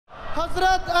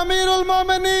Hadhrat Amirul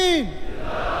Momineen,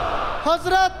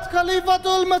 Hadhrat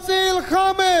Khalifatul Masih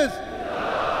V,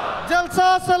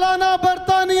 Jalsa Salana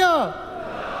Bartania.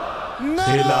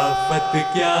 खिलाफत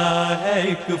क्या है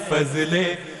एक फजले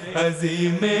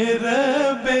अज़ीमे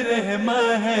रब रहमा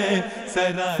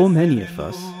है. For many of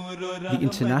us, the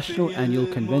International Annual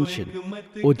Convention,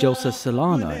 or Jalsa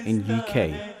Salana in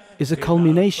UK, is a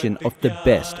culmination of the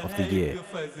best of the year,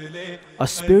 a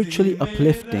spiritually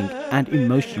uplifting and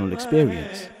emotional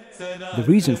experience. The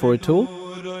reason for it all?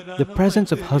 The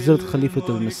presence of Hazrat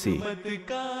Khalifatul Masih.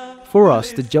 For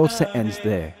us, the Jalsa ends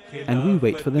there, and we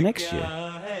wait for the next year.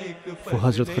 For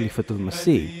Hazrat Khalifatul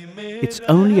Masih, it's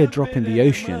only a drop in the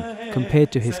ocean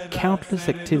compared to his countless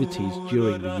activities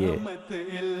during the year.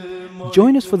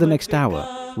 Join us for the next hour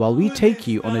while we take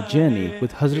you on a journey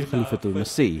with Hazrat Khalifatul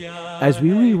Masih as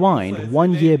we rewind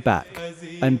 1 year back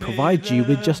and provide you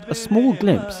with just a small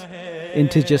glimpse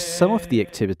into just some of the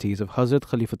activities of Hazrat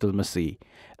Khalifatul Masih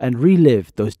and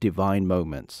relive those divine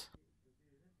moments.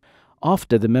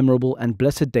 After the memorable and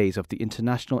blessed days of the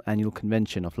International Annual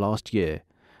Convention of last year,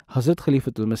 Hazrat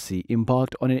Khalifatul Masih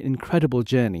embarked on an incredible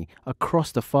journey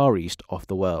across the far east of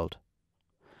the world.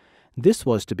 This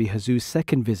was to be Huzoor's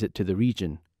second visit to the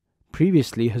region.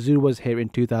 Previously, Huzoor was here in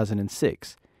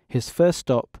 2006, his first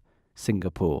stop,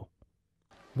 Singapore.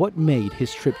 What made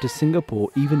his trip to Singapore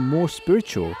even more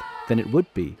spiritual than it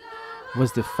would be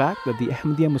was the fact that the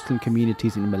Ahmadiyya Muslim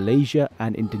communities in Malaysia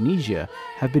and Indonesia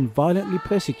have been violently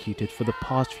persecuted for the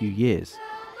past few years.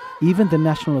 Even the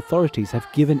national authorities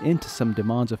have given in to some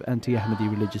demands of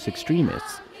anti-Ahmadi religious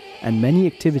extremists, and many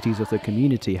activities of the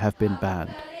community have been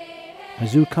banned.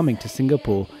 Huzoor coming to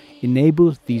Singapore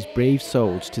enabled these brave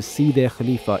souls to see their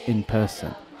Khalifa in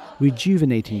person,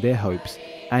 rejuvenating their hopes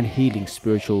and healing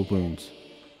spiritual wounds.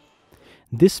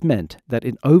 This meant that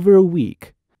in over a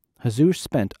week, Huzoor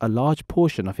spent a large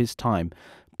portion of his time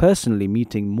personally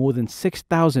meeting more than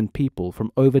 6,000 people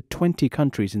from over 20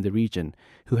 countries in the region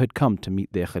who had come to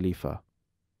meet their Khalifa.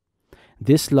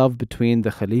 This love between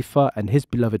the Khalifa and his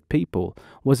beloved people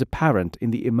was apparent in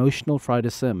the emotional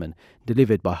Friday sermon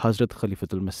delivered by Hazrat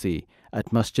Khalifatul Masih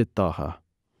at Masjid Taha.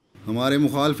 हमारे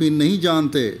मुखालफिन नहीं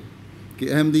जानते कि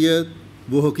अहमदियत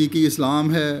वो हकीकी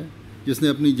इस्लाम है जिसने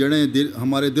अपनी जड़ें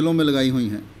हमारे दिलों में लगाई हुई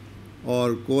हैं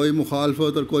और कोई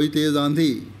मुखालफत और कोई तेज़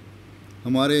आंधी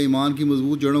हमारे ईमान की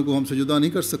मजबूत जड़ों को हमसे जुदा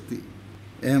नहीं कर सकती.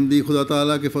 अहमदी खुदा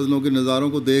ताला के फ़ज़लों के नज़ारों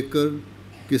को देखकर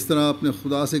किस तरह अपने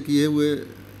खुदा से किए हुए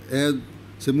अहद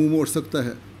से मुंह मोड़ सकता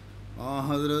है.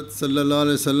 हज़रत सल्लल्लाहु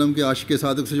अलैहि वसल्लम के आशिक़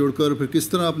सादिक़ से जुड़कर फिर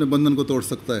किस तरह अपने बंधन को तोड़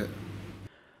सकता है.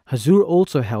 Huzoor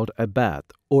also held a bath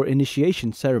or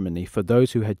initiation ceremony for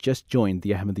those who had just joined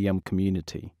the Ahmadiyya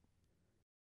community.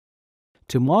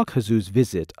 To mark Huzoor's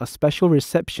visit, a special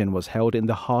reception was held in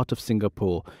the heart of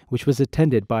Singapore, which was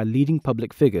attended by leading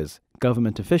public figures,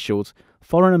 government officials,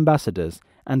 foreign ambassadors,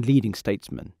 and leading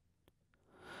statesmen.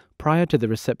 Prior to the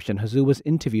reception, Huzoor was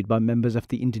interviewed by members of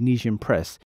the Indonesian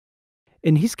press.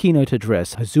 In his keynote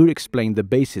address, Huzoor explained the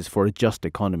basis for a just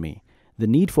economy, the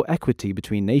need for equity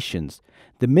between nations,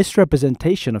 the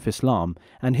misrepresentation of Islam,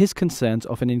 and his concerns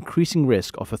of an increasing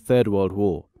risk of a Third World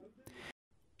War.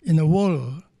 In the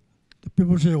world, the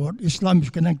people say what Islam is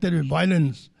connected with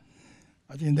violence.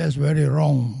 I think that's very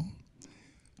wrong.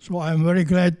 So I'm very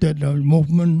glad that a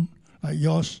movement like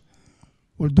yours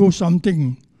will do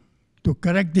something to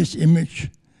correct this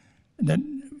image that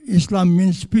Islam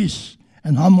means peace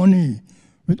and harmony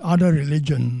with other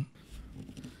religions.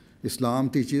 Islam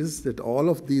teaches that all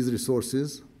of these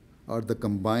resources are the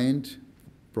combined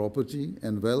property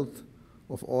and wealth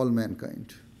of all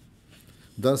mankind.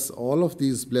 Thus, all of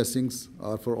these blessings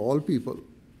are for all people,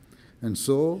 and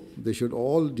so they should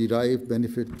all derive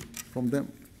benefit from them.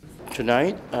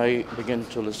 Tonight, I begin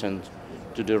to listen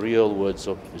to the real words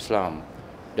of Islam,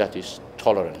 that is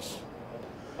tolerance.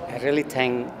 I really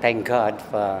thank God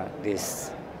for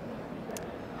this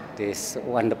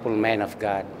wonderful man of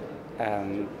God,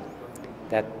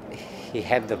 that he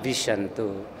had the vision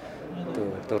to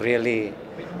really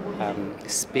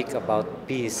speak about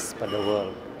peace for the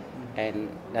world. And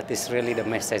that is really the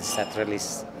message that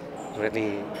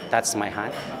really touched my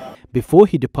heart. Before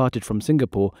he departed from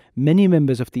Singapore, many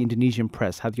members of the Indonesian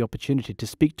press had the opportunity to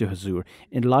speak to Huzoor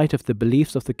in light of the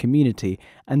beliefs of the community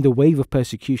and the wave of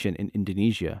persecution in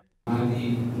Indonesia. I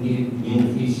need new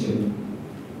vision,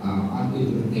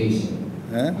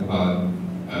 interpretation about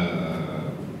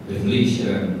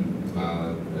revelation,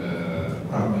 about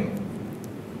prophet.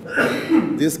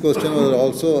 This question was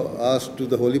also asked to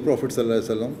the Holy Prophet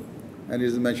ﷺ, and it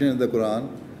is mentioned in the Quran.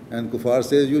 And Kuffar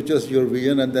says, "You just your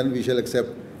vision, and then we shall accept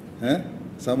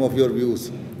some of your views."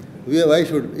 Why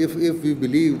should, if we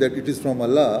believe that it is from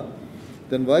Allah,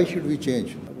 then why should we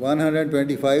change?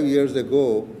 125 years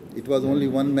ago, it was only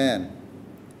one man.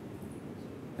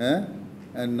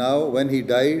 And now when he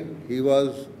died, he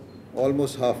was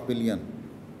almost 500,000.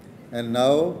 And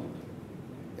now,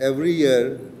 every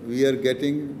year, we are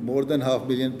getting more than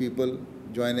 500,000 people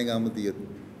joining Ahmadiyyat.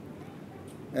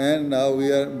 And now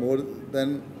we are more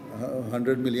than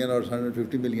 100 million or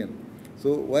 150 million.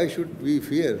 So why should we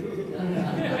fear?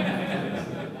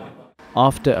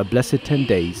 After a blessed 10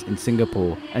 days in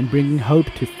Singapore and bringing hope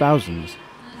to thousands,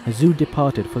 Huzoor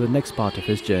departed for the next part of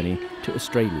his journey to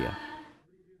Australia.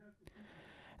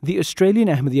 The Australian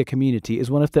Ahmadiyya community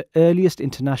is one of the earliest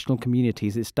international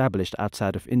communities established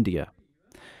outside of India.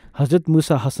 Hadhrat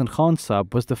Musa Hassan Khan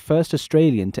Sahib was the first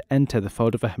Australian to enter the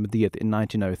fold of Ahmadiyyat in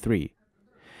 1903.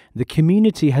 The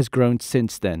community has grown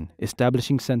since then,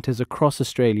 establishing centres across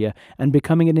Australia and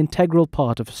becoming an integral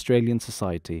part of Australian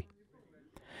society.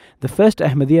 The first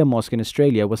Ahmadiyya mosque in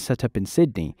Australia was set up in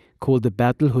Sydney, called the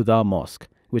Baitul Huda Mosque,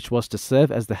 which was to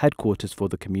serve as the headquarters for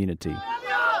the community.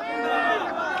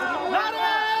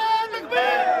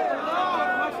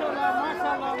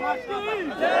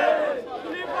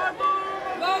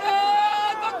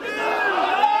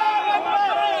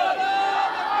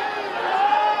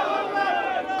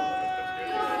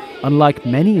 Unlike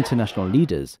many international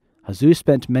leaders, Huzoor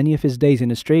spent many of his days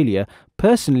in Australia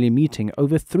personally meeting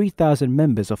over 3,000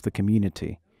 members of the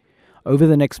community. Over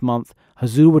the next month,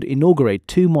 Huzoor would inaugurate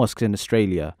 2 mosques in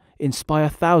Australia, inspire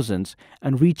thousands,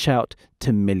 and reach out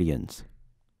to millions.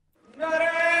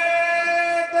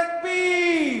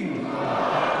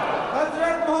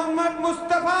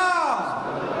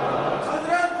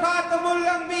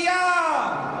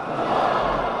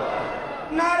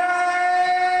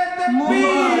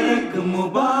 मुबारक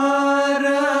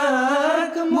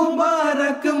मुबारक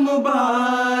मुबारक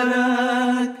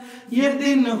मुबारक ये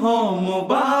दिन हो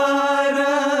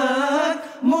मुबारक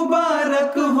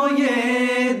मुबारक हो ये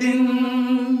दिन.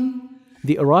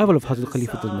 The arrival of Hadhrat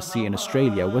Khalifatul Masih in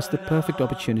Australia was the perfect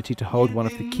opportunity to hold one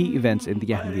of the key events in the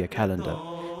Ahmadiyya calendar,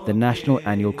 the National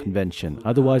Annual Convention,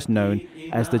 otherwise known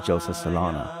as the Jalsa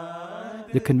Salana.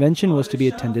 The convention was to be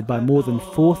attended by more than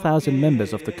 4,000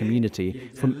 members of the community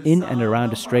from in and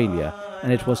around Australia,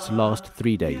 and it was to last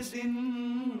 3 days.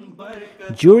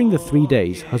 During the 3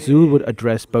 days, Huzoor would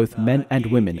address both men and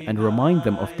women and remind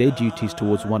them of their duties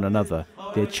towards one another,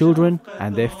 their children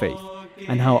and their faith,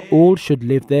 and how all should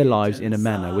live their lives in a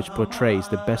manner which portrays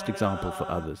the best example for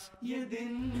others.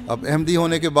 अब अहमदी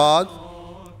होने के बाद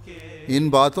इन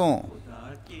बातों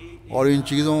और इन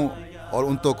चीज़ों और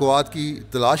उन तौक़ुआत की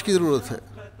तलाश की ज़रूरत है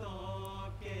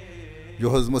जो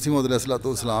हज़रत मसीह मौऊद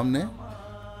अलैहिस्सलाम ने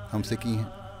हमसे की हैं.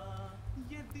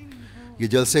 ये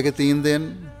जलसे के 3 दिन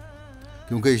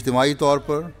क्योंकि इज्तिमाई तौर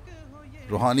पर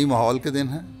रूहानी माहौल के दिन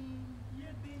हैं,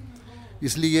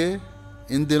 इसलिए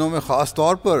इन दिनों में ख़ास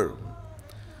तौर पर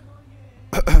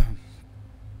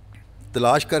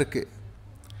तलाश करके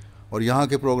और यहाँ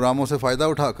के प्रोग्रामों से फ़ायदा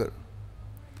उठाकर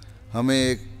हमें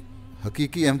एक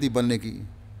हकीकी अहमदी बनने की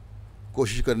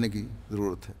कोशिश करने की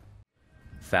ज़रूरत है.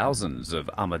 Thousands of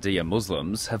Ahmadiyya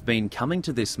Muslims have been coming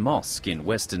to this mosque in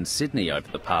Western Sydney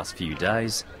over the past few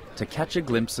days to catch a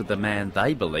glimpse of the man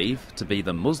they believe to be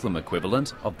the Muslim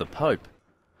equivalent of the Pope.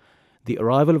 The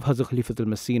arrival of Hadhrat Khalifatul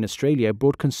Masih in Australia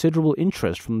brought considerable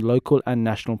interest from local and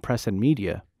national press and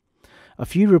media. A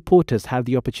few reporters had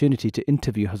the opportunity to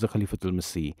interview Hadhrat Khalifatul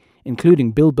Masih,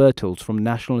 including Bill Birtles from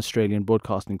National Australian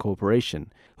Broadcasting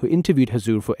Corporation, who interviewed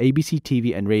Huzoor for ABC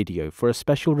TV and radio for a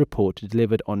special report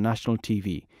delivered on national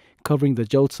TV, covering the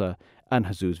Jalsa and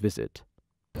Huzoor's visit.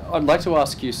 I'd like to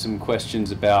ask you some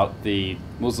questions about the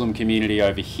Muslim community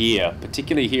over here,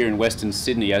 particularly here in Western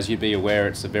Sydney. As you'd be aware,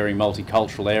 it's a very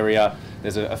multicultural area.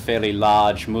 There's a fairly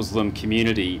large Muslim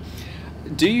community.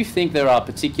 Do you think there are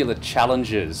particular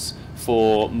challenges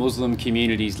for Muslim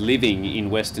communities living in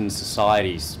Western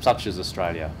societies, such as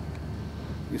Australia?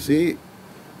 You see,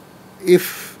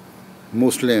 if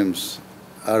Muslims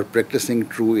are practicing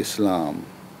true Islam,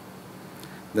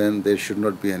 then there should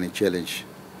not be any challenge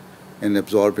in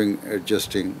absorbing,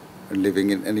 adjusting, and living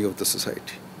in any of the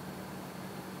society,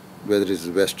 whether it is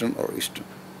Western or Eastern.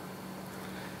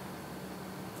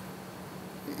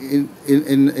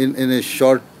 In a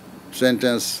short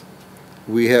sentence,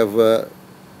 we have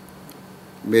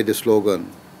made a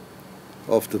slogan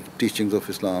of the teachings of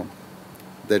Islam,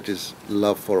 that is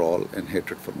love for all and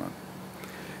hatred for none.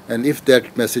 And if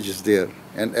that message is there,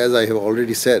 and as I have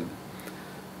already said,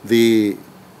 the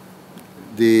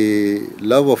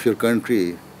love of your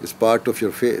country is part of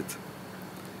your faith,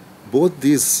 both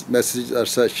these messages are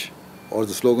such, or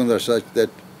the slogans are such, that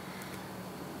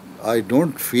I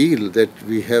don't feel that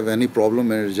we have any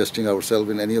problem in adjusting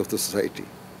ourselves in any of the society.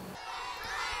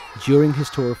 During his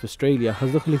tour of Australia,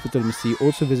 Hadhrat Khalifatul Masih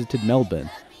also visited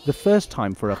Melbourne, the first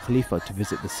time for a Khalifa to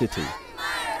visit the city.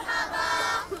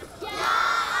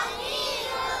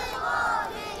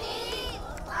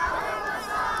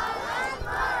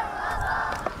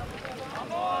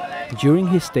 During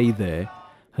his stay there,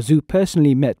 Huzoor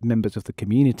personally met members of the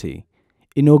community,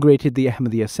 inaugurated the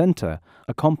Ahmadiyya Centre,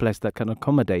 a complex that can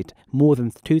accommodate more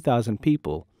than 2,000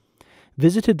 people,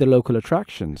 visited the local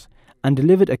attractions, and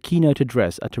delivered a keynote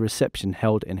address at a reception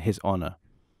held in his honour.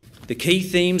 The key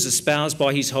themes espoused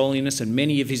by His Holiness in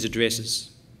many of his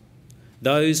addresses,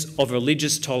 those of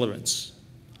religious tolerance,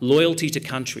 loyalty to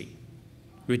country,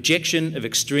 rejection of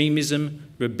extremism,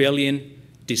 rebellion,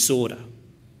 disorder,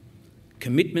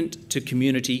 commitment to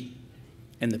community,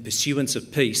 and the pursuance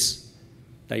of peace,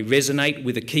 they resonate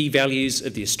with the key values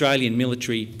of the Australian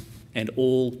military and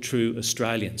all true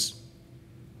Australians.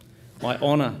 I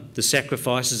honour the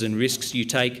sacrifices and risks you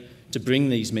take to bring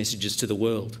these messages to the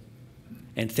world,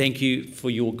 and thank you for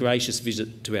your gracious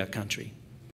visit to our country.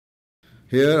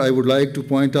 Here I would like to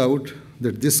point out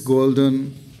that this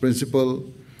golden principle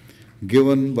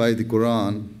given by the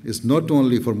Quran is not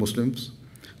only for Muslims,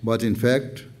 but in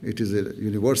fact it is a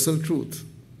universal truth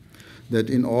that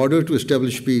in order to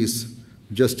establish peace,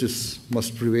 justice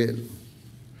must prevail.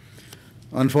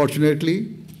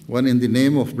 Unfortunately, when in the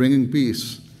name of bringing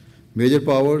peace, major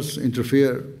powers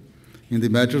interfere in the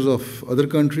matters of other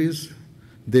countries,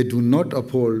 they do not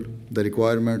uphold the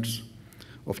requirements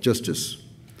of justice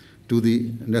to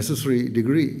the necessary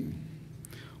degree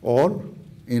or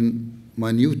in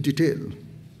minute detail.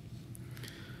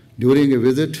 During a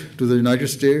visit to the United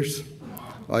States,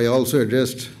 I also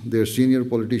addressed their senior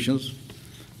politicians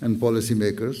and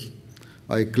policymakers.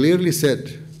 I clearly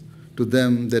said to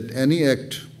them that any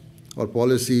act or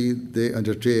policy they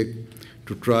undertake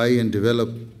to try and develop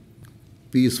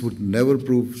peace would never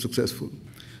prove successful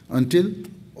until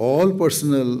all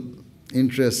personal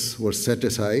interests were set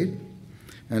aside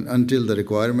and until the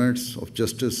requirements of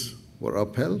justice were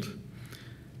upheld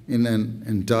in an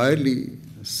entirely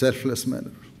selfless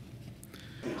manner.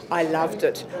 I loved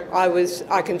it.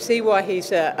 I can see why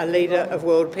he's a leader of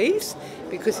world peace,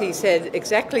 because he said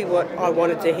exactly what I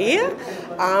wanted to hear,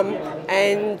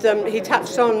 and he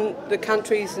touched on the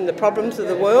countries and the problems of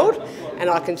the world, and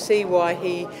I can see why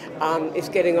he is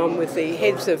getting on with the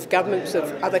heads of governments of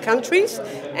other countries,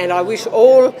 and I wish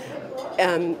all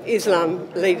Islam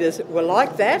leaders were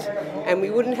like that, and we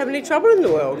wouldn't have any trouble in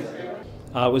the world.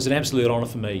 It was an absolute honour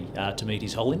for me to meet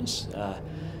His Holiness.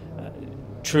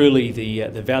 Truly,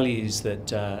 the values that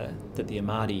the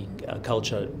Ahmadi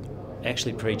culture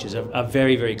actually preaches are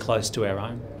very, very close to our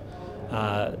own.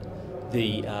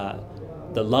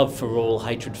 The love for all,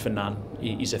 hatred for none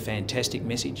is a fantastic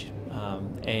message,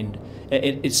 and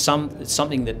it's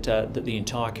something that the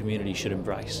entire community should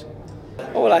embrace.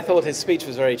 Well, I thought his speech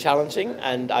was very challenging,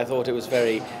 and I thought it was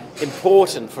very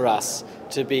important for us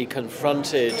to be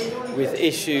confronted with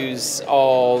issues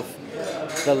of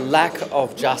the lack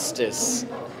of justice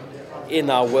in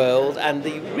our world and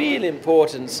the real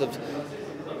importance of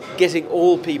getting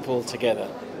all people together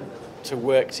to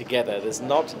work together. There's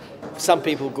not some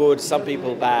people good, some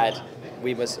people bad.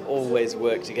 We must always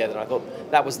work together. I thought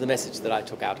that was the message that I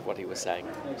took out of what he was saying.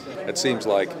 It seems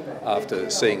like after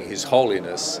seeing His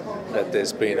Holiness that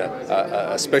there's been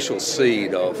a special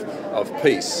seed of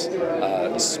peace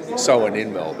sown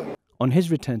in Melbourne. On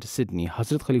his return to Sydney,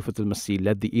 Hadhrat Khalifatul Masih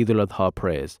led the Eid al-Adha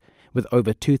prayers, with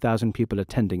over 2,000 people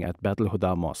attending at Bab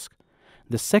al-Huda Mosque,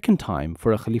 the second time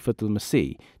for a Khalifatul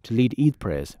Masih to lead Eid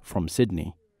prayers from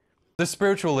Sydney. The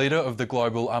spiritual leader of the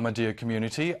global Ahmadiyya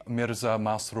community, Mirza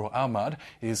Masroor Ahmad,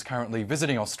 is currently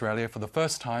visiting Australia for the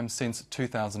first time since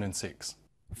 2006.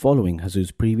 Following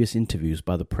Huzoor's previous interviews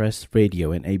by the press,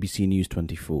 radio and ABC News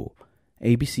 24,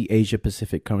 ABC Asia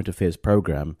Pacific Current Affairs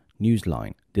programme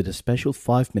Newsline did a special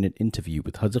 5-minute interview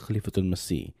with Hadhrat Khalifatul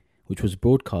Masih, which was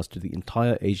broadcast to the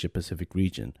entire Asia Pacific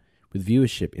region, with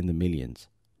viewership in the millions.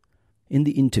 In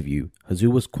the interview,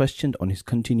 Huzoor was questioned on his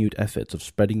continued efforts of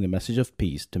spreading the message of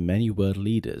peace to many world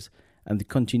leaders and the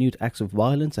continued acts of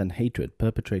violence and hatred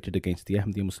perpetrated against the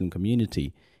Ahmadiyya Muslim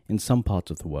community in some parts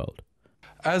of the world.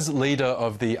 As leader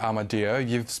of the Ahmadiyya,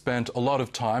 you've spent a lot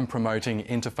of time promoting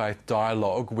interfaith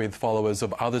dialogue with followers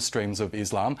of other streams of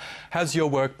Islam. Has your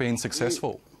work been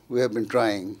successful? We have been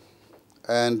trying,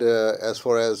 and as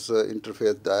far as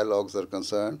interfaith dialogues are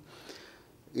concerned,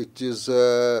 it is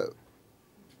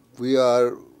we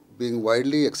are being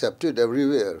widely accepted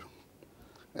everywhere,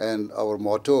 and our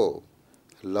motto,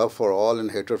 love for all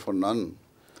and hatred for none,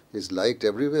 is liked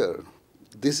everywhere.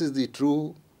 This is the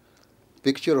true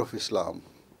picture of Islam.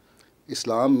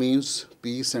 Islam means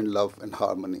peace and love and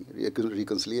harmony,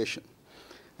 reconciliation.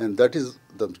 And that is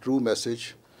the true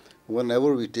message.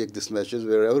 Whenever we take this message,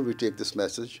 wherever we take this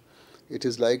message, it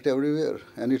is liked everywhere,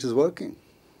 and it is working.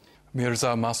 Mirza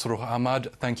Masroor Ahmad,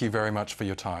 thank you very much for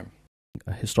your time.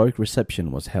 A historic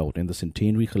reception was held in the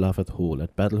Centenary Khilafat Hall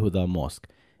at Badr Huda Mosque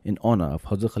in honor of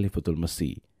Hadhrat Khalifatul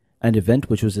Masih, an event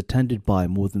which was attended by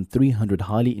more than 300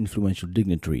 highly influential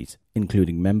dignitaries,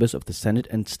 including members of the Senate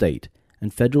and State,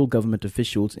 and federal government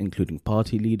officials including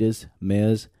party leaders,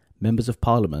 mayors, members of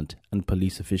parliament, and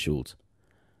police officials.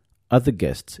 Other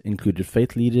guests included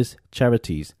faith leaders,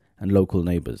 charities, and local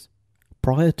neighbors.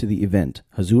 Prior to the event,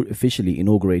 Huzoor officially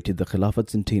inaugurated the Khilafat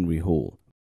Centenary Hall.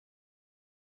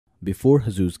 Before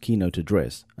Huzoor's keynote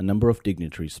address, a number of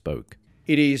dignitaries spoke.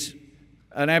 It is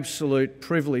an absolute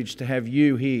privilege to have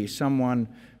you here, someone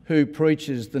who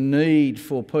preaches the need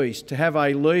for peace, to have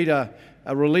a leader,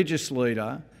 a religious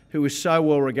leader, who is so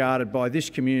well regarded by this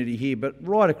community here, but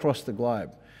right across the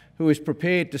globe, who is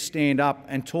prepared to stand up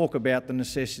and talk about the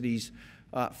necessities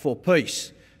for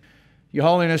peace. Your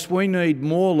Holiness, we need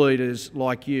more leaders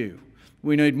like you.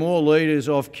 We need more leaders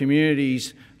of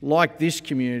communities like this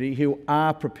community who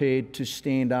are prepared to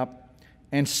stand up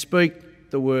and speak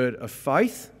the word of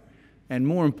faith and,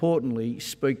 more importantly,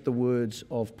 speak the words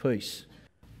of peace.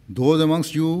 Those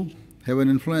amongst you have an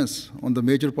influence on the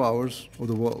major powers of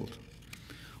the world,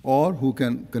 or who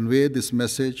can convey this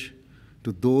message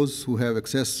to those who have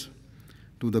access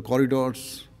to the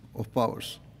corridors of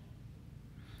powers,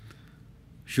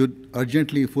 should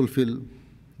urgently fulfill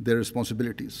their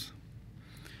responsibilities.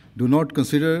 Do not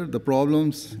consider the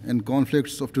problems and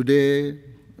conflicts of today's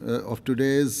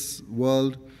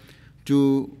world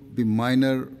to be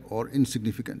minor or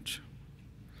insignificant,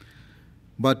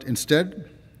 but instead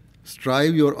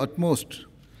strive your utmost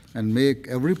and make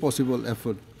every possible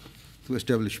effort to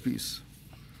establish peace.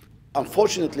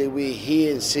 Unfortunately, we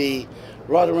hear and see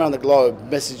right around the globe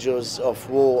messages of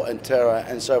war and terror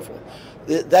and so forth.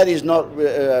 That is not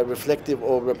reflective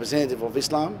or representative of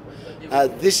Islam.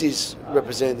 This is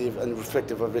representative and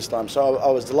reflective of Islam. So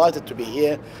I was delighted to be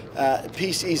here.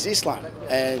 Peace is Islam,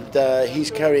 and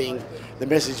he's carrying the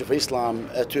message of Islam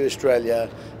to Australia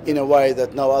in a way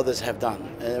that no others have done.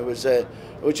 And it was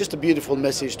just a beautiful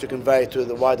message to convey to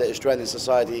the wider Australian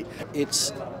society.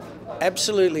 It's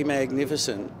absolutely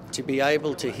magnificent to be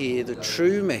able to hear the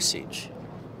true message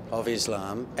of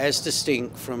Islam as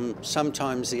distinct from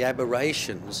sometimes the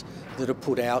aberrations that are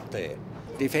put out there.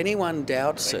 If anyone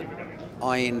doubts it,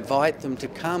 I invite them to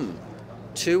come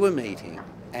to a meeting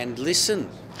and listen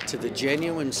to the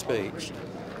genuine speech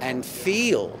and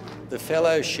feel the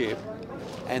fellowship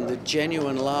and the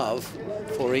genuine love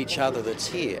for each other that's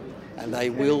here, and they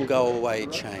will go away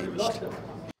changed.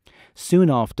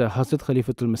 Soon after, Hadhrat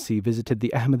Khalifatul Masih visited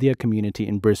the Ahmadiyya community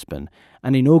in Brisbane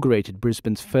and inaugurated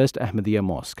Brisbane's first Ahmadiyya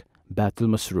mosque, Baitul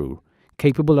Masroor,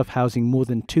 capable of housing more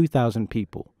than 2,000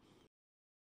 people.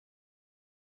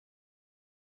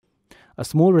 A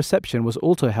small reception was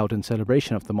also held in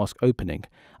celebration of the mosque opening,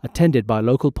 attended by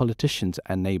local politicians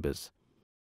and neighbours.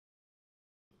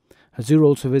 Huzoor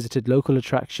also visited local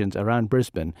attractions around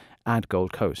Brisbane and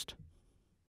Gold Coast.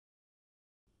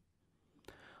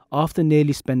 After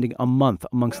nearly spending a month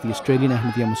amongst the Australian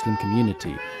Ahmadiyya Muslim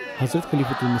community, Hadhrat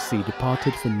Khalifatul Masih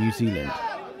departed for New Zealand.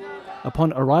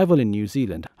 Upon arrival in New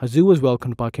Zealand, Huzoor was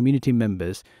welcomed by community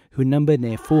members who numbered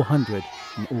near 400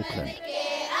 in Auckland.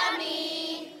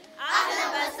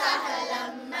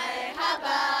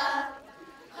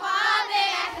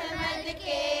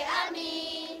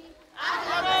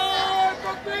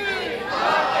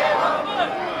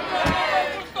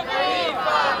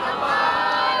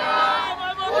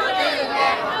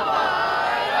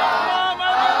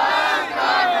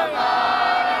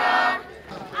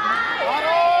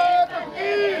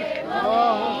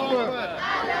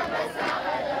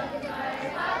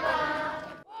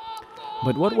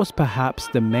 But what was perhaps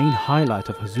the main highlight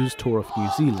of Huzoor's tour of New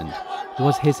Zealand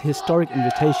was his historic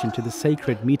invitation to the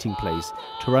sacred meeting place,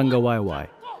 Tauranga Waiwai,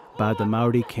 by the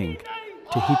Maori king,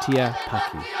 Tihitia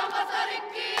Paki.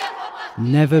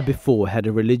 Never before had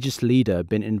a religious leader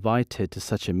been invited to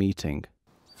such a meeting.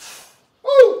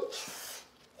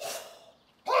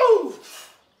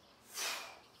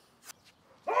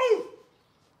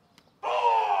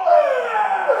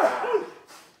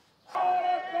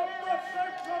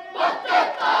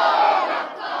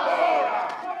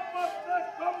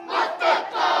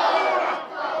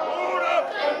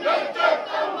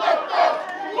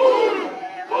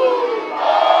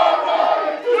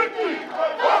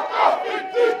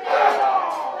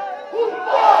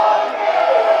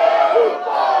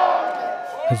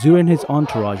 Huzoor and his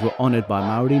entourage were honoured by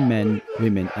Maori men,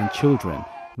 women and children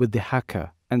with the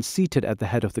haka and seated at the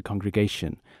head of the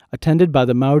congregation, attended by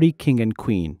the Maori king and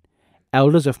queen,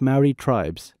 elders of Maori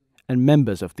tribes and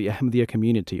members of the Ahmadiyya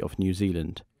community of New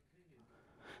Zealand.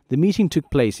 The meeting took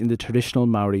place in the traditional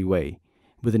Maori way,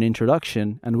 with an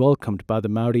introduction and welcomed by the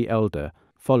Maori elder,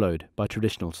 followed by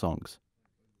traditional songs.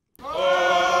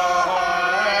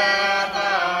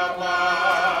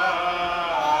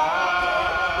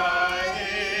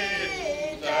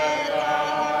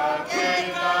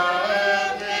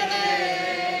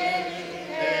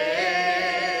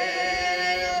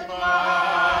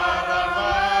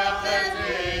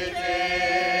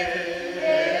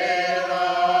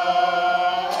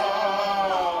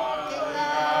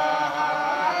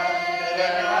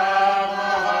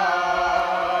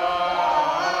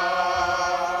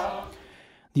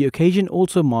 The occasion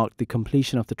also marked the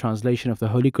completion of the translation of the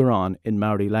Holy Quran in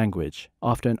Maori language,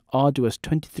 after an arduous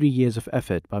 23 years of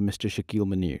effort by Mr. Shakil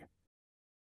Manu.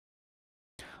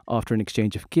 After an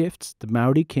exchange of gifts, the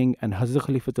Maori king and Hadhrat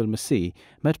Khalifatul Masih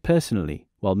met personally,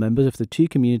 while members of the two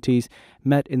communities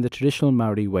met in the traditional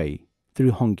Maori way,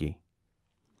 through hongi.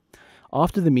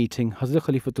 After the meeting, Hadhrat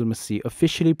Khalifatul Masih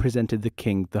officially presented the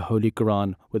king the Holy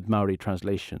Quran with Maori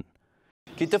translation.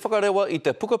 Ki te whakarewa I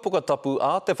te pukapuka tapu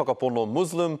a te whakapono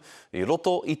Muslim I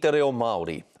roto I te reo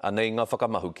Māori, anei ngā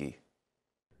whakamahuki.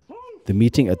 The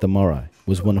meeting at the marae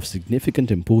was one of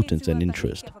significant importance and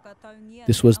interest.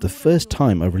 This was the first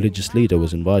time a religious leader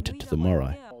was invited to the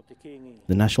marae.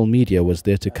 The national media was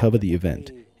there to cover the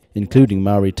event, including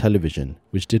Maori television,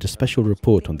 which did a special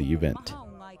report on the event.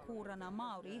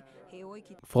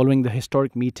 Following the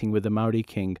historic meeting with the Maori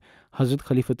king, Hadhrat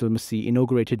Khalifatul Masih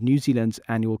inaugurated New Zealand's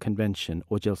annual convention,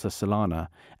 or Jalsa Salana,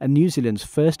 and New Zealand's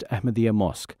first Ahmadiyya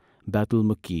mosque, Baitul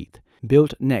Muqeed,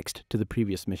 built next to the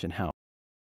previous mission house.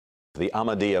 The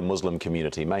Ahmadiyya Muslim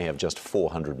community may have just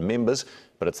 400 members,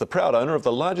 but it's the proud owner of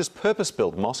the largest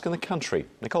purpose-built mosque in the country.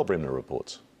 Nicole Bremner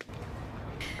reports.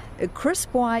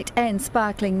 Crisp white and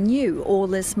sparkling new, all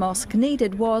this mosque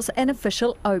needed was an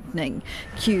official opening.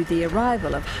 Cue the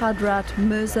arrival of Hadhrat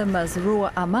Mirza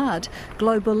Masroor Ahmad,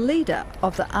 global leader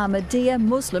of the Ahmadiyya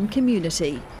Muslim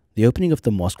community. The opening of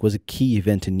the mosque was a key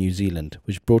event in New Zealand,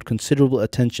 which brought considerable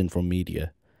attention from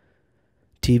media.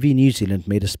 TV New Zealand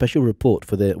made a special report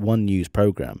for their One News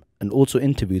program and also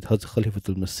interviewed Hadhrat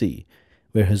Khalifatul Masih,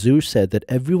 where Huzoor said that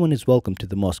everyone is welcome to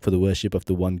the mosque for the worship of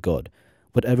the one God,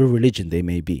 whatever religion they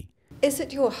may be. Is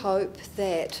it your hope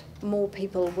that more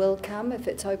people will come if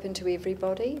it's open to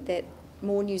everybody, that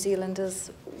more New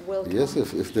Zealanders will come? Yes,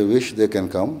 if they wish, they can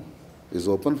come. It's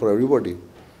open for everybody.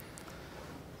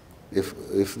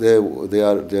 If they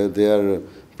are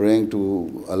praying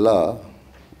to Allah,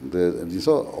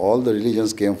 so all the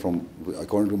religions came from,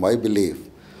 according to my belief,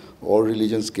 all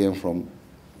religions came from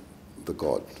the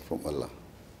God, from Allah,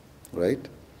 right?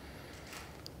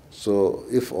 So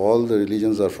if all the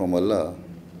religions are from Allah,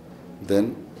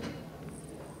 then,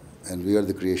 and we are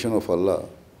the creation of Allah,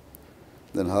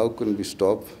 then how can we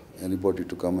stop anybody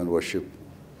to come and worship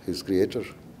his creator?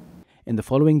 In the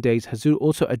following days, Huzoor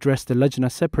also addressed the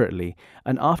Lajna separately,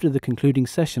 and after the concluding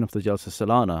session of the Jalsa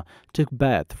Salana, took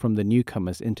bath from the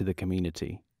newcomers into the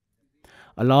community.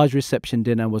 A large reception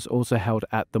dinner was also held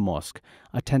at the mosque,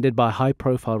 attended by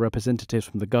high-profile representatives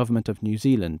from the government of New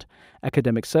Zealand,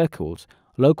 academic circles,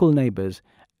 local neighbours,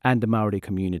 and the Maori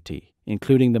community,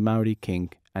 including the Maori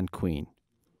king and queen.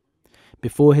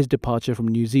 Before his departure from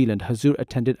New Zealand, Huzoor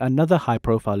attended another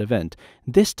high-profile event,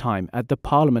 this time at the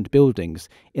Parliament buildings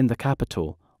in the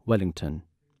capital, Wellington.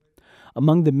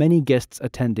 Among the many guests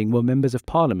attending were members of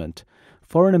Parliament,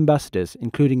 foreign ambassadors,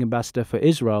 including Ambassador for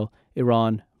Israel,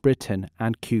 Iran, Britain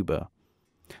and Cuba.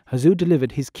 Huzoor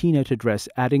delivered his keynote address,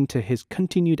 adding to his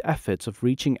continued efforts of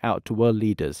reaching out to world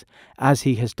leaders, as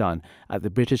he has done at the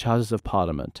British Houses of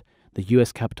Parliament, the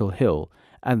US Capitol Hill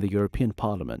and the European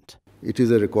Parliament. It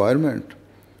is a requirement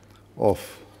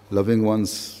of loving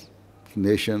one's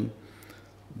nation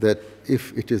that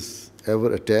if it is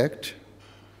ever attacked,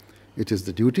 it is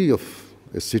the duty of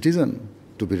a citizen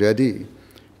to be ready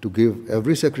to give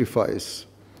every sacrifice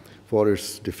for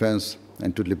its defense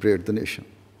and to liberate the nation.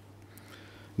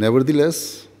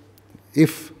 Nevertheless,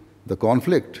 if the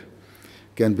conflict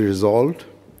can be resolved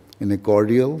in a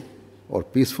cordial or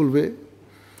peaceful way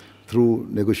through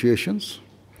negotiations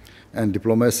and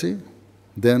diplomacy,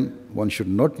 then one should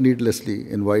not needlessly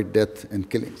invite death and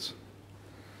killings.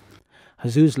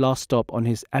 Huzoor's last stop on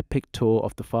his epic tour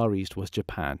of the Far East was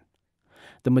Japan.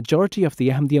 The majority of the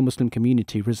Ahmadiyya Muslim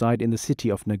community reside in the city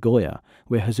of Nagoya,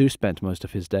 where Huzoor spent most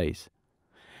of his days.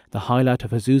 The highlight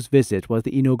of Huzoor's visit was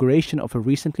the inauguration of a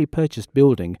recently purchased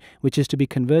building which is to be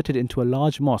converted into a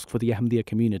large mosque for the Ahmadiyya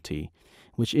community,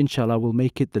 which inshallah will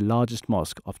make it the largest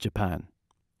mosque of Japan.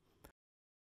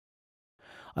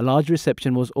 A large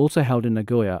reception was also held in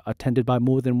Nagoya, attended by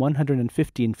more than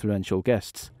 150 influential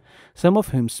guests, some of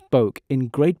whom spoke in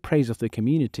great praise of the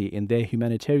community in their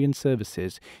humanitarian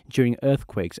services during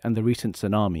earthquakes and the recent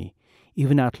tsunami,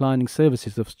 even outlining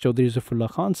services of Chaudhry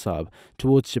Zafrullah Khan Sahib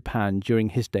towards Japan during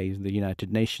his days in the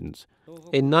United Nations.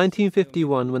 In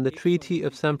 1951, when the Treaty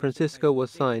of San Francisco was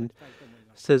signed,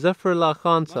 Sir Zafrullah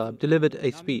Khan Sahib delivered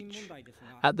a speech.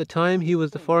 At the time, he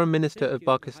was the Foreign Minister of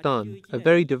Pakistan, a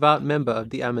very devout member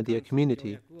of the Ahmadiyya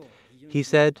community. He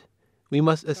said, "We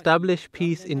must establish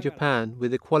peace in Japan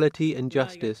with equality and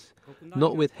justice,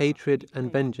 not with hatred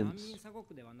and vengeance."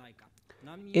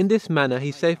 In this manner,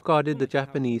 he safeguarded the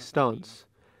Japanese stance.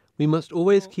 We must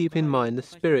always keep in mind the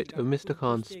spirit of Mr.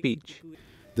 Khan's speech.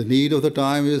 The need of the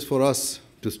time is for us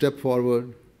to step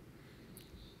forward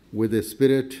with a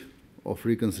spirit of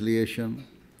reconciliation,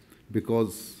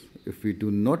 because if we do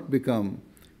not become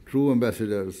true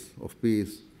ambassadors of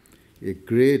peace, a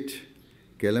great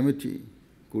calamity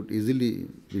could easily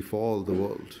befall the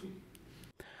world.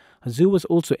 Huzoor was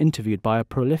also interviewed by a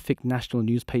prolific national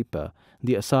newspaper,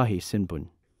 the Asahi Sinbun.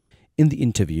 In the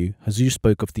interview, Huzoor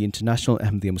spoke of the international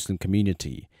Ahmadiyya Muslim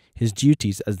community, his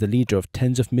duties as the leader of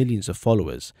tens of millions of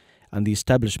followers, and the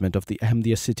establishment of the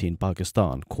Ahmadiyya city in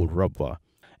Pakistan called Rabwa.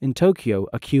 In Tokyo,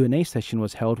 a Q&A session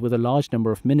was held with a large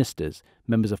number of ministers,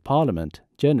 members of parliament,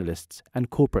 journalists, and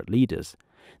corporate leaders.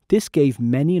 This gave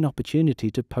many an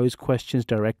opportunity to pose questions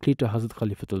directly to Hadhrat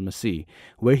Khalifatul Masih,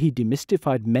 where he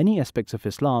demystified many aspects of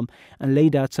Islam and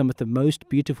laid out some of the most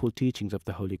beautiful teachings of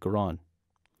the Holy Quran.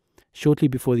 Shortly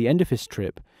before the end of his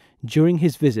trip, during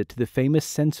his visit to the famous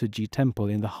Sensuji temple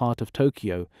in the heart of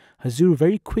Tokyo, Huzoor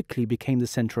very quickly became the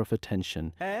center of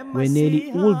attention, where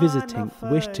nearly all visiting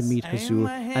wished to meet Huzoor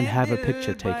and have a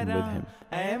picture taken with him.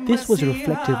 This was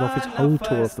reflective of his whole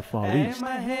tour of the Far East.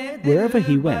 Wherever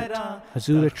he went,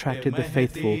 Huzoor attracted the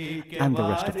faithful and the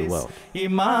rest of the world.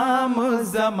 Imam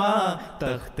Zama,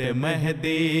 Takht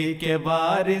Mahdi ke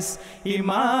waris,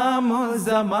 Imam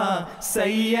Zama,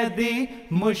 Sayyidi,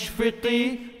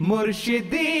 Mushfiqi,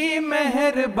 Murshidi,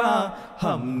 Meherba,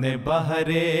 Humne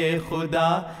Bahare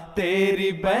Khuda,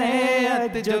 Teri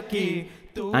Bayat Jo ki.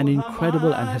 An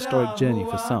incredible and historic journey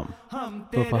for some,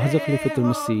 but for Hadhrat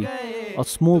Khalifatul Masih, a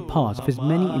small part of his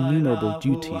many innumerable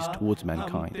duties towards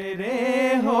mankind.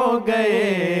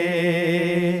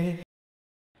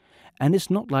 And it's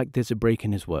not like there's a break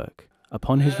in his work.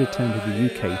 Upon his return to the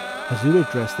UK, Huzoor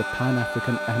addressed the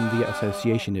Pan-African Ahmadiyya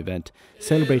Association event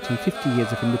celebrating 50 years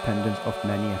of independence of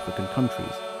many African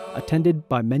countries, attended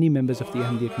by many members of the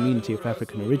Ahmadiyya community of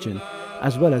African origin,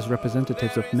 as well as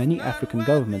representatives of many African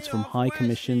governments from high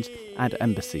commissions and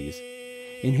embassies.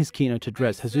 In his keynote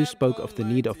address, Huzoor spoke of the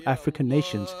need of African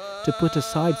nations to put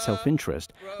aside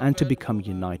self-interest and to become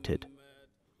united.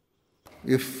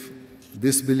 If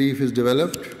this belief is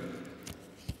developed,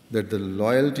 that the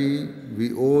loyalty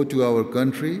we owe to our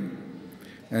country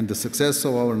and the success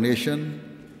of our nation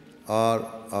are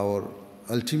our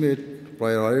ultimate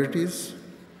priorities,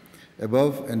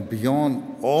 above and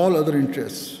beyond all other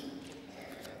interests,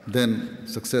 then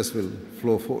success will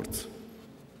flow forth.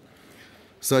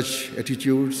 Such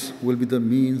attitudes will be the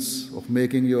means of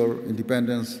making your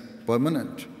independence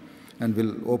permanent and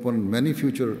will open many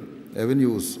future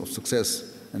avenues of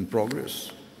success and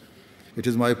progress. It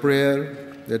is my prayer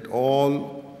that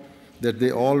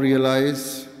they all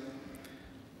realize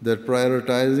that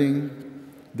prioritizing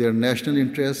their national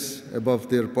interests above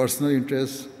their personal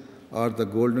interests are the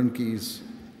golden keys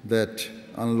that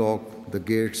unlock the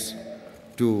gates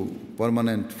to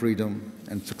permanent freedom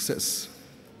and success.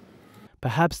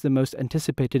 Perhaps the most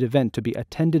anticipated event to be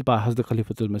attended by Hadhrat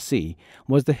Khalifatul Masih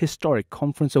was the historic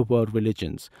Conference of World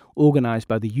Religions, organised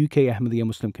by the UK Ahmadiyya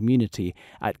Muslim community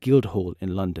at Guildhall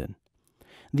in London.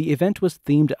 The event was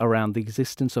themed around the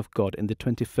existence of God in the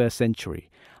 21st century,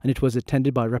 and it was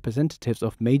attended by representatives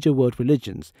of major world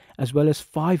religions, as well as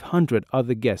 500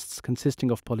 other guests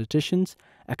consisting of politicians,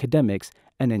 academics,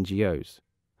 and NGOs.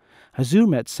 Huzoor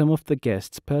met some of the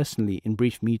guests personally in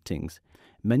brief meetings,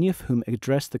 many of whom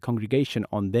addressed the congregation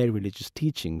on their religious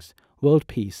teachings, world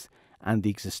peace, and the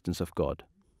existence of God.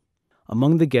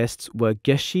 Among the guests were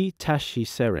Geshe Tashi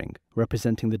Sereng,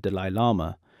 representing the Dalai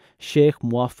Lama, Sheikh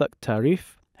Muwafaq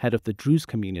Tarif, head of the Druze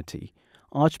community,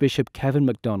 Archbishop Kevin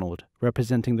MacDonald,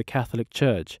 representing the Catholic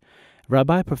Church,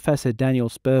 Rabbi Professor Daniel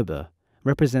Sperber,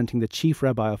 representing the Chief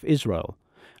Rabbi of Israel,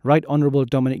 Right Honourable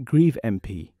Dominic Grieve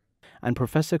MP, and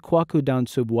Professor Kwaku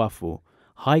Danso Buafu,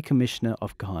 High Commissioner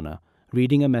of Ghana,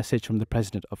 reading a message from the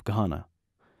President of Ghana.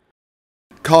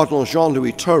 Cardinal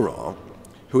Jean-Louis Tauran,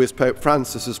 who is Pope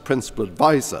Francis's principal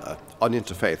advisor on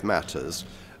interfaith matters,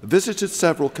 visited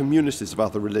several communities of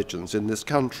other religions in this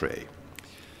country.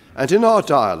 And in our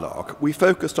dialogue, we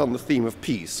focused on the theme of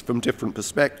peace from different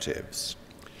perspectives.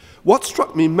 What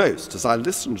struck me most as I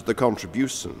listened to the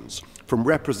contributions from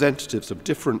representatives of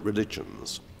different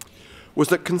religions was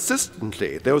that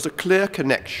consistently there was a clear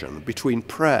connection between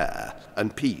prayer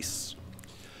and peace.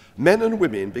 Men and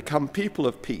women become people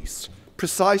of peace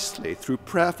precisely through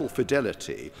prayerful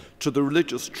fidelity to the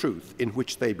religious truth in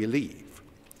which they believe.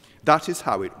 That is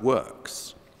how it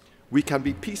works. We can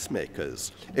be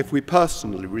peacemakers if we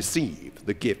personally receive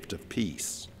the gift of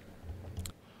peace.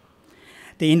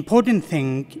 The important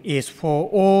thing is for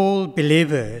all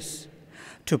believers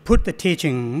to put the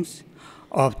teachings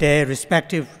of their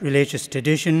respective religious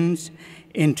traditions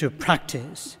into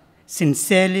practice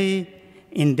sincerely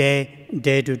in their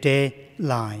day-to-day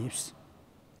lives.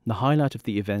 The highlight of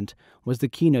the event was the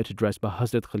keynote address by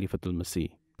Hadhrat Khalifatul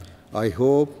Masih. I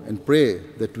hope and pray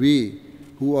that we,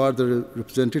 who are the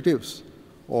representatives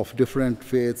of different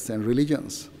faiths and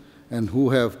religions, and who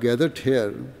have gathered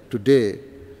here today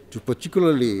to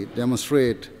particularly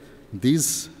demonstrate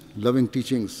these loving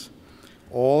teachings,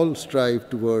 all strive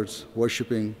towards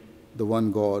worshipping the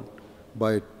one God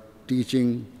by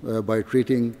treating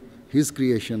His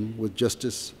creation with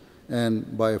justice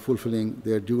and by fulfilling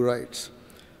their due rights.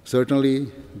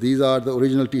 Certainly, these are the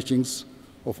original teachings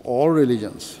of all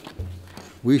religions.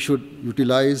 We should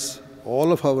utilize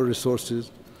all of our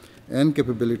resources and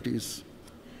capabilities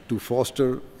to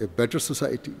foster a better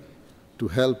society, to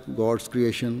help God's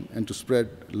creation and to spread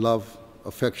love,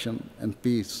 affection, and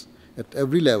peace at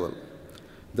every level.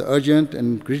 The urgent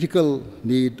and critical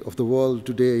need of the world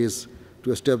today is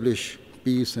to establish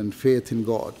peace and faith in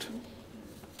God.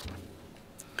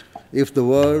 If the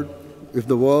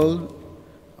world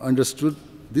understood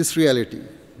this reality,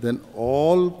 then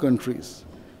all countries,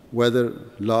 whether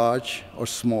large or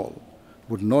small,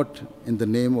 would not, in the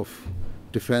name of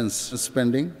defense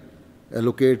spending,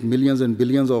 allocate millions and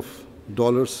billions of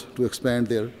dollars to expand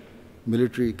their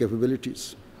military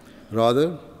capabilities.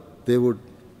 Rather, they would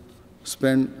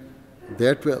spend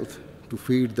that wealth to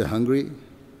feed the hungry,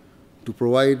 to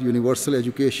provide universal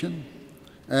education,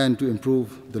 and to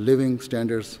improve the living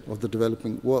standards of the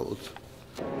developing world.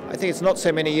 I think it's not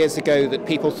so many years ago that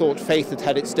people thought faith had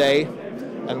had its day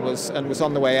and was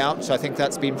on the way out. So I think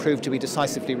that's been proved to be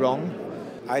decisively wrong.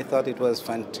 I thought it was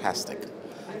fantastic.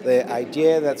 The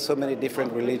idea that so many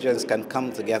different religions can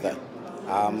come together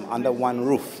under one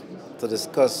roof to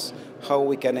discuss how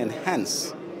we can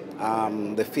enhance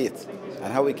the faith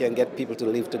and how we can get people to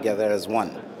live together as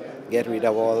one, get rid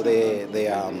of all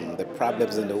the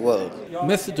problems in the world. The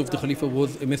message of the Khalifa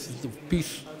was a message of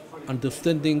peace,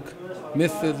 understanding,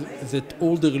 message that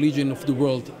all the religions of the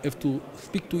world have to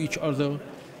speak to each other.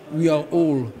 We are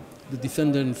all the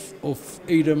descendants of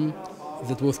Adam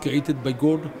that was created by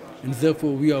God, and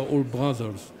therefore we are all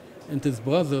brothers. And as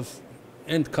brothers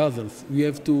and cousins, we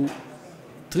have to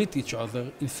treat each other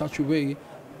in such a way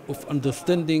of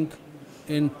understanding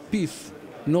and peace,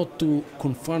 not to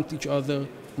confront each other,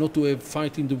 not to have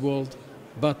fight in the world,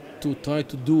 but to try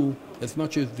to do as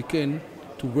much as we can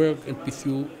to work and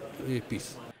pursue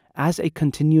peace. As a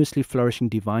continuously flourishing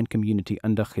divine community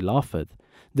under Khilafat,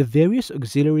 the various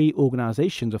auxiliary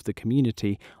organizations of the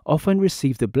community often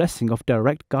receive the blessing of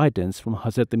direct guidance from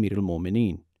Hazrat Amir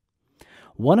al-Mu'mineen.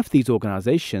 One of these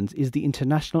organizations is the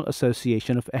International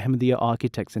Association of Ahmadiyya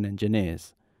Architects and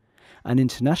Engineers, an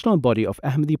international body of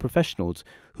Ahmadi professionals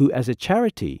who, as a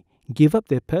charity, give up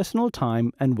their personal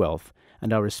time and wealth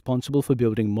and are responsible for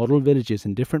building model villages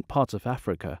in different parts of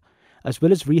Africa, as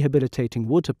well as rehabilitating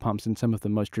water pumps in some of the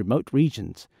most remote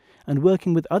regions, and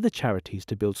working with other charities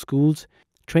to build schools,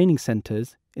 training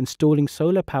centers, installing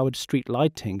solar-powered street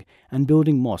lighting, and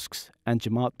building mosques and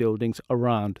Jamaat buildings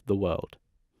around the world.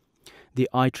 The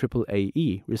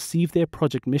IAAE receive their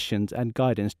project missions and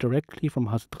guidance directly from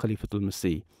Hazrat Khalifatul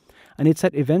Masih, and it's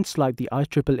at events like the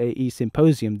IAAE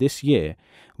Symposium this year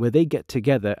where they get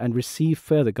together and receive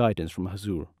further guidance from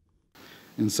Huzoor.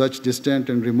 In such distant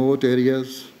and remote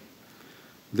areas,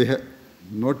 they have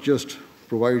not just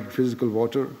provided physical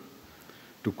water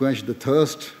to quench the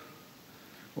thirst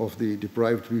of the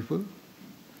deprived people.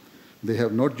 They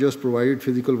have not just provided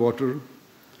physical water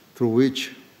through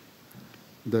which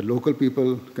the local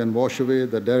people can wash away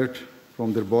the dirt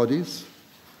from their bodies.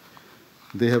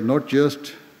 They have not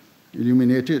just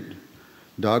illuminated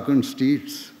darkened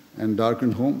streets and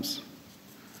darkened homes.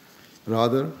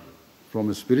 Rather, from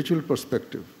a spiritual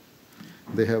perspective,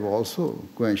 they have also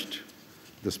quenched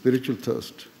the spiritual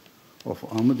thirst of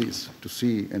Ahmadis to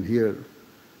see and hear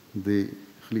the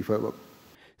Khalifa.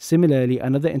 Similarly,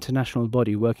 another international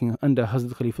body working under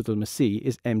Hadhrat Khalifatul Masih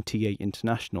is MTA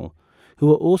International, who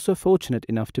were also fortunate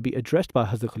enough to be addressed by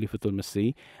Hadhrat Khalifatul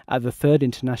Masih at the 3rd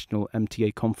International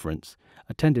MTA Conference,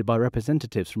 attended by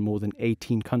representatives from more than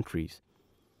 18 countries.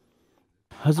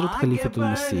 Hadhrat Khalifatul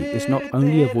Masih is not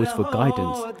only a voice for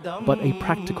guidance, but a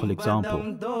practical example.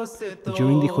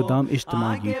 During the Khuddam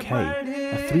Ijtima UK,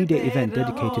 a 3-day event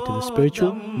dedicated to the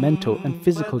spiritual, mental and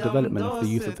physical development of the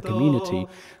youth of the community,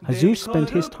 Huzoor spent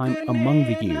his time among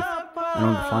the youth, and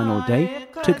on the final day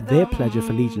took their pledge of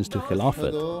allegiance to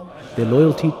Khilafat, their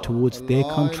loyalty towards their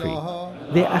country,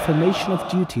 their affirmation of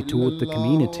duty toward the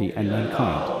community and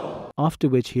mankind. After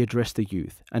which he addressed the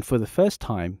youth, and for the first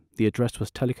time, the address was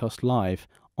telecast live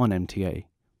on MTA.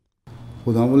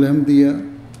 Khuddamul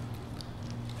Ahmadiyya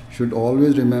should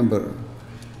always remember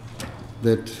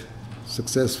that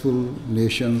successful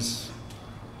nations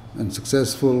and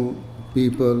successful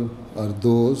people are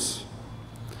those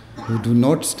who do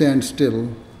not stand still,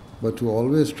 but who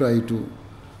always try to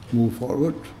move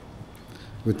forward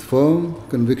with firm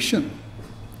conviction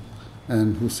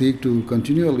and who seek to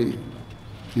continually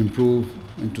improve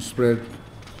and to spread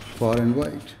far and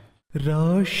wide. It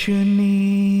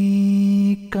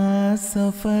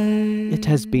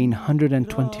has been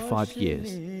 125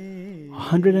 years.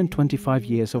 125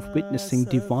 years of witnessing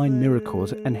divine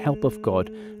miracles and help of God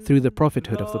through the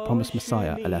prophethood of the promised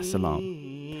Messiah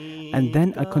ﷺ. And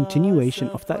then a continuation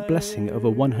of that blessing over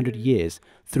 100 years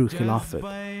through Khilafat.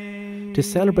 To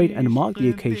celebrate and mark the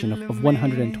occasion of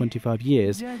 125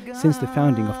 years since the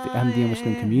founding of the Ahmadiyya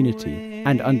Muslim community,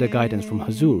 and under guidance from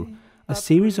Huzoor, a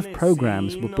series of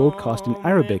programs were broadcast in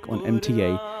Arabic on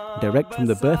MTA direct from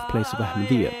the birthplace of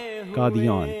Ahmadiyya,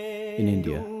 Qadian, in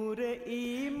India.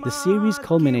 The series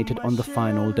culminated on the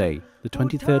final day, the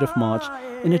 23rd of March,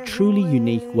 in a truly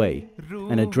unique way,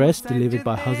 an address delivered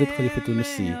by Hadhrat Khalifatul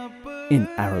Masih in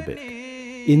Arabic.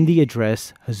 In the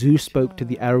address, Huzoor spoke to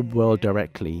the Arab world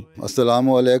directly.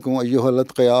 Assalamu alaikum ayyuhal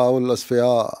atqiya'ul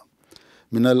asfiya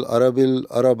min al-arabil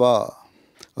araba.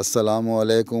 Assalamu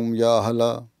alaikum ya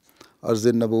ahla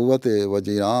arzin nabuwate wa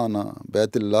jirana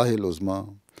baitullahil uzma.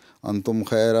 Antum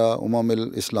khaira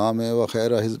umamil islami wa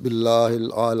khaira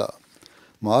hizbillahil ala.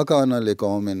 Ma kana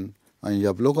liqawmin an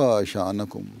yablugha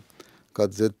sha'anakum.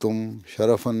 Qad zidtum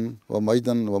sharafan wa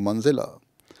majdan wa manzila.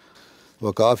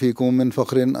 وكافيكم من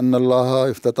فخر أن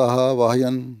الله افتتح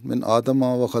وحيا من آدم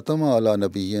وختم على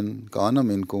نبي كان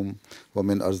منكم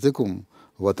ومن أرضكم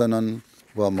وطنا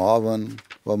ومعاوا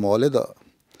ومولدا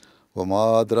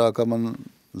وما أدراك من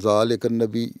ذلك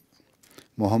النبي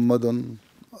محمد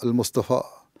المصطفى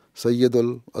سيد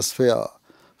الأصفياء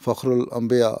فخر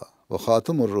الأنبياء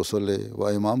وخاتم الرسل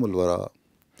وإمام الورى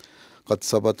قد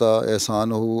ثبت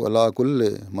إحسانه على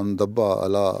كل من دب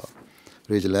على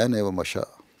رجلين ومشى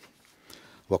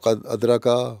وقد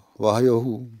أدرك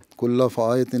وحيه كل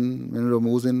فائت من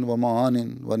رموز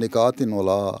ومعان ونكات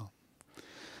ولا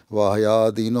وحيا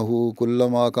دينه كل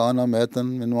ما كان ميتا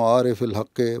من معارف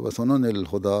الحق وسنن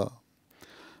الهدى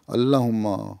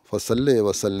اللهم فصل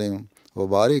وسلم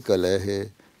وبارك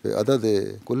عليه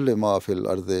بعدد كل ما في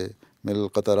الأرض من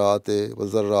القطرات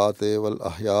والذرات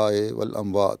والأحياء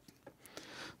والأموات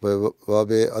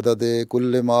وبعدد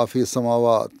كل ما في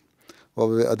السماوات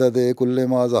وبعدد كل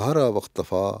ما ظهر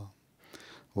واختفى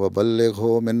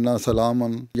وبلغه منا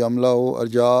سلاما يملأ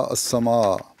أرجاء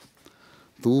السماء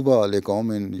طوبى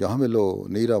لقوم يحملوا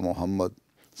نير محمد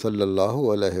صلى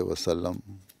الله عليه وسلم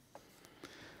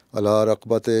على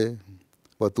رقبته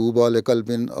وطوبى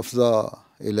لقلب أفزع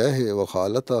إليه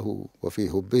وخالته وفي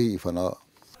حبه فناء.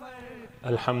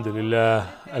 الحمد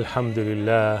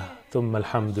لله ثم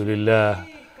الحمد لله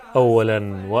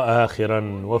أولا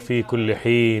وآخرا وفي كل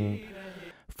حين.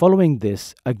 Following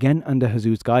this, again under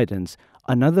Huzoor's guidance,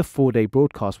 another 4-day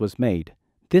broadcast was made,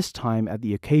 this time at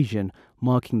the occasion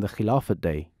marking the Khilafat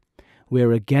Day,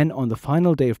 where again on the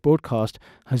final day of broadcast,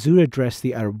 Huzoor addressed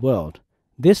the Arab world,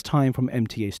 this time from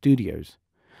MTA studios.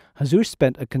 Huzoor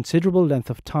spent a considerable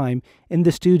length of time in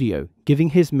the studio, giving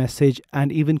his message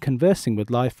and even conversing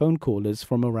with live phone callers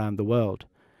from around the world.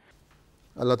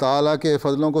 Allah Ta'ala के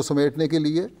फजलों को समेटने के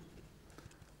लिए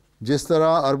जिस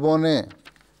तरह अरबों ने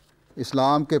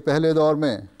इस्लाम के पहले दौर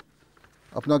में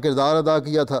अपना किरदार अदा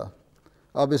किया था,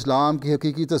 अब इस्लाम की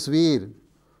हकीकी तस्वीर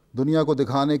दुनिया को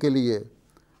दिखाने के लिए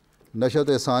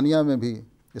नशत सानिया में भी,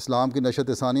 इस्लाम की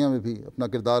नशत सानिया में भी अपना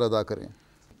किरदार अदा करें।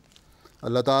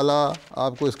 अल्लाह ताला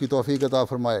आपको इसकी तौफीक अता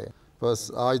फरमाए।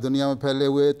 बस आज दुनिया में फैले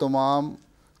हुए तमाम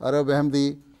अरब अहमदी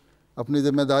अपनी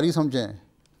ज़िम्मेदारी समझें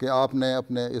कि आपने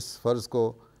अपने इस फ़र्ज़ को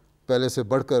पहले से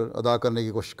बढ़कर अदा करने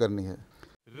की कोशिश करनी है।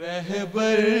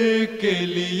 रहबर के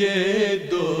लिए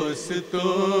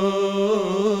दोस्तों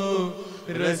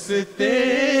रस्ते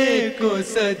को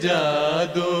सजा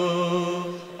दो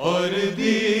और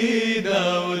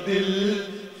दीदाओ दिल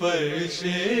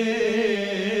फर्शे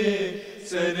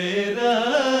सरे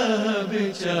राह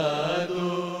बिछा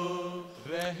दो.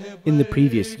 In the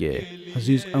previous year,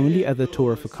 Huzoor's only other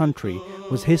tour of a country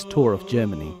was his tour of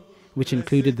Germany, which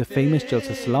included the famous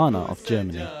Jalsa Salana of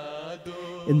Germany.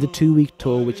 In the 2-week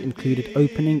tour, which included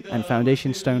opening and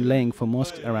foundation stone laying for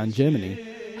mosques around Germany,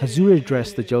 Huzoor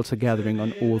addressed the Jalsa gathering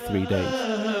on all 3 days.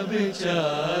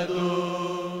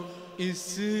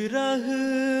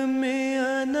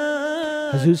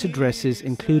 Huzoor's addresses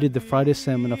included the Friday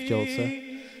sermon of Jalsa,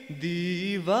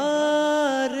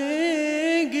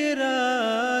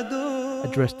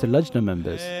 addressed to Lajna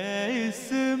members,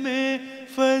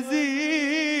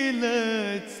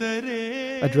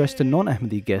 addressed to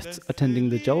non-Ahmadi guests attending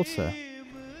the Jalsa.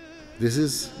 This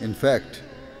is, in fact,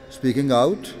 speaking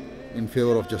out in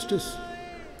favor of justice.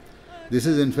 This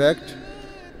is, in fact,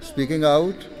 speaking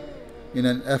out in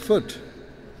an effort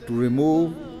to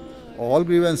remove all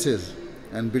grievances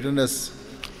and bitterness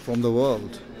from the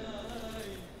world.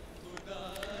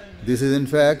 This is, in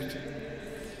fact,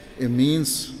 a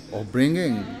means of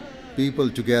bringing people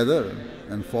together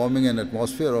and forming an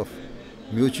atmosphere of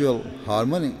mutual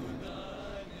harmony.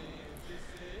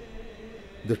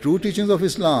 The true teachings of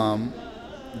Islam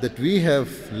that we have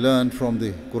learned from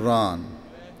the Quran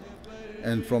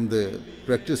and from the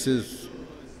practices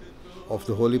of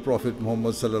the Holy Prophet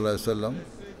Muhammad ﷺ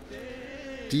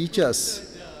teach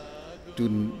us to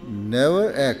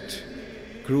never act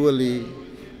cruelly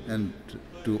and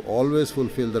to always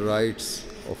fulfill the rights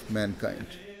of mankind.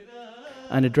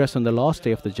 An address on the last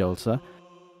day of the Jalsa,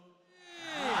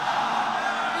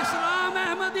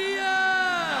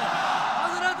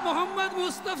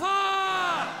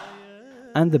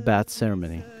 and the Ba'ath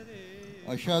ceremony.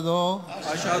 Ashhadu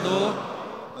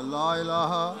Allah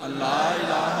ilaha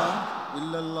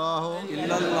illallah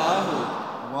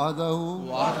wahdahu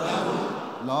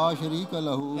la sharika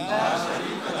lahu wa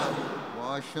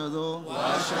ashhadu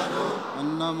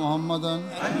anna Muhammadan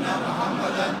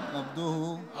abduhu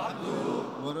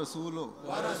wa rasuluhu.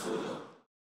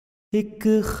 एक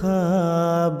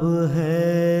ख्वाब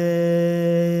है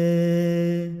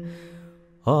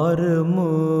और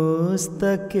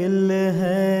मुस्तकिल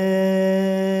है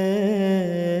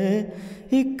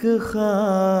एक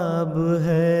ख्वाब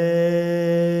है.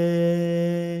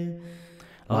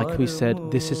 Like we said,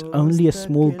 this is only a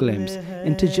small glimpse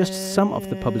into just some of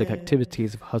the public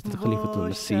activities of Hadhrat Khalifatul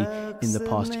Masih in the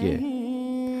past year.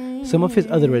 Some of his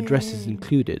other addresses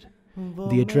included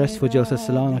the address for Jalsa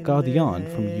Salana Qadian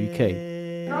from the UK,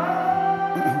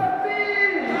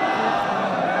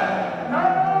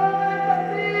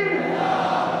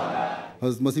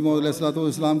 हज़रत मसीह मौऊद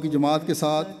अलैहिस्सलाम की जमात के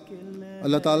साथ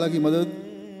अल्लाह ताला की मदद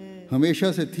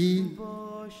हमेशा से थी,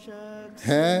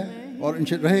 है और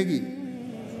इंशाअल्लाह रहेगी.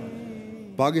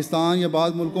 पाकिस्तान या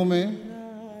बाद मुल्कों में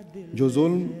जो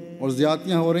जुल्म और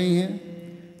ज़्यादतियाँ हो रही हैं,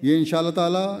 ये इंशाअल्लाह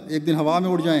ताला एक दिन हवा में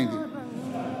उड़ जाएंगी.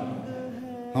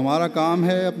 हमारा काम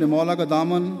है अपने मौला का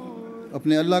दामन,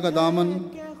 अपने अल्लाह का दामन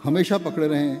हमेशा पकड़े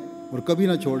रहें और कभी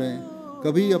ना छोड़ें,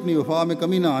 कभी अपनी वफा में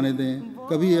कमी ना आने दें,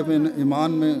 कभी अपने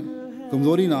ईमान में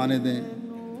कमज़ोरी ना आने दें,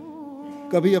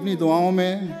 कभी अपनी दुआओं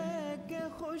में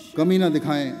कमी ना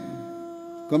दिखाएं,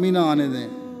 कमी ना आने दें,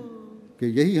 कि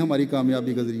यही हमारी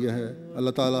कामयाबी का ज़रिया है.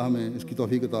 अल्लाह ताला हमें इसकी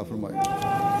तौफ़ीक़ अता फ़रमाए.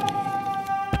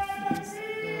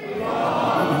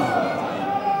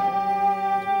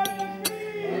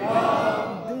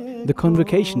 the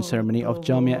convocation ceremony of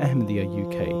Jamia Ahmadiyya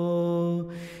UK,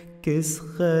 किस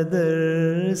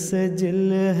क़दर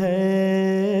सजिल है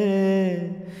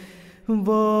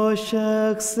वो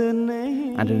शख्स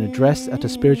नहीं, and an address at a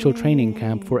spiritual training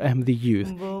camp for Ahmadi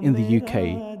youth in the UK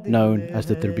known as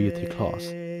the Tarbiyati class.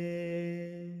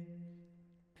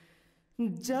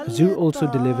 Huzoor also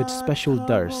delivered special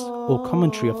dars or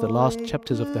commentary of the last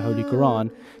chapters of the Holy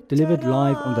Quran delivered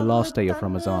live on the last day of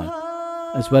Ramadan,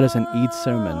 as well as an Eid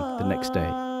sermon the next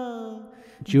day.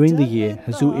 During the year,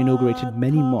 Huzoor inaugurated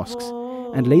many mosques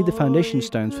and laid the foundation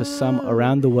stones for some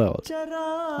around the world,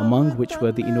 among which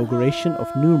were the inauguration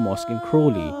of Noor Mosque in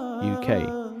Crawley, UK,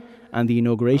 and the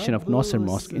inauguration of Nasser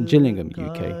Mosque in Gillingham,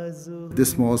 UK.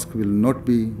 This mosque will not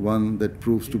be one that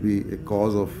proves to be a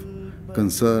cause of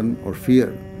concern or fear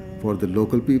for the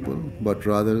local people, but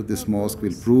rather this mosque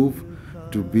will prove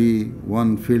to be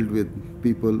one filled with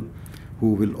people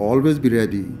who will always be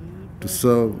ready to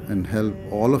serve and help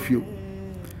all of you.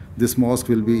 This mosque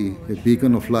will be a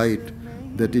beacon of light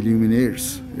that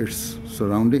illuminates its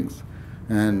surroundings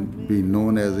and be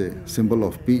known as a symbol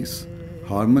of peace,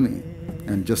 harmony,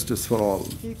 and justice for all.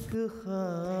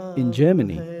 In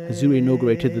Germany, Huzoor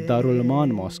inaugurated the Darul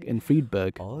Aman Mosque in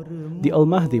Friedberg, the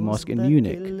Al-Mahdi Mosque in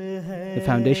Munich, the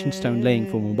foundation stone laying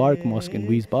for Mubarak Mosque in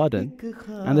Wiesbaden,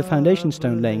 and the foundation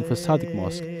stone laying for Sadiq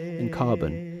Mosque in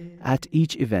Carbon. At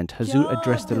each event, Huzoor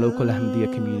addressed the local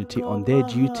Ahmadiyya community on their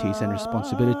duties and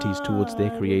responsibilities towards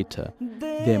their creator,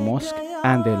 their mosque,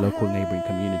 and their local neighbouring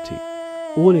community.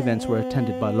 All events were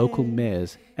attended by local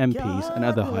mayors, MPs, and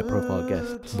other high-profile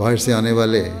guests. बाहर से आने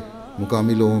वाले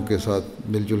मुकामी लोगों के साथ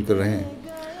मिलजुल कर रहें,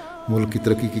 मुल्क की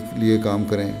तरक्की के लिए काम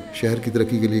करें, शहर की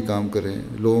तरक्की के लिए काम करें,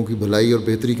 लोगों की भलाई और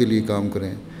बेहतरी के लिए काम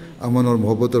करें, अमन और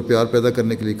मोहब्बत और प्यार पैदा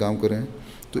करने के लिए काम करें,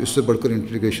 तो इससे बढ़कर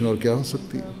इंटीग्रेशन और क्या हो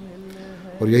सकती है?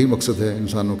 और यही मकसद है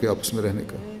इंसानों के आपस में रहने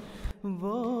का.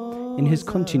 In his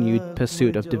continued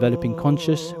pursuit of developing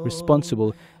conscious,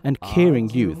 responsible, and caring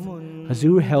youth,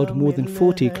 Huzoor held more than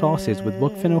 40 classes with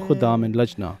Waqfin al-Khudam and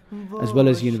Lajna, as well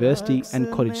as university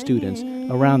and college students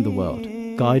around the world,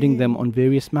 guiding them on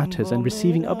various matters and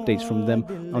receiving updates from them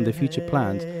on their future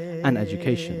plans and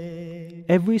education.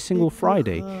 Every single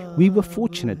Friday, we were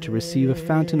fortunate to receive a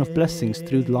fountain of blessings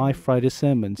through live Friday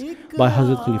sermons by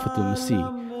Hadhrat Khalifatul Masih,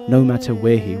 no matter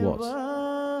where he was.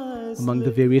 Among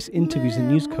the various interviews and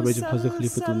news coverage of Hadhrat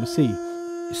Khalifatul Masih,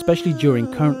 especially during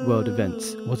current world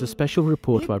events, was a special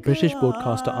report by British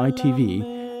broadcaster ITV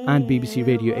and BBC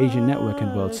Radio Asia Network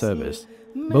and World Service,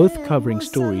 both covering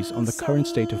stories on the current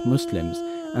state of Muslims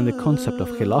and the concept of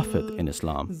Khilafat in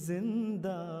Islam.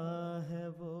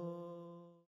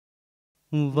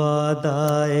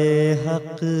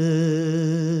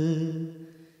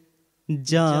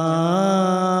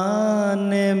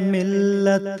 जाने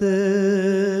मिल्लत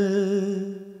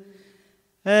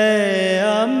ऐ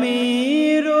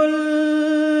अमीरुल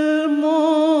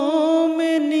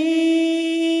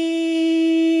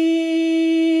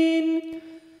मोमिनीन.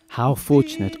 How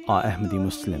fortunate are Ahmadi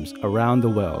Muslims around the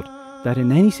world that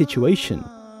in any situation,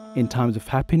 in times of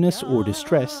happiness or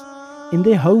distress, in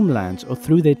their homelands or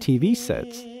through their TV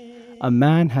sets, a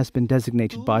man has been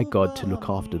designated by God to look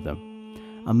after them.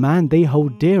 A man they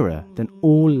hold dearer than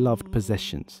all loved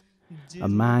possessions. A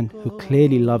man who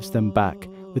clearly loves them back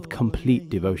with complete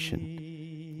devotion.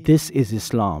 This is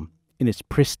Islam in its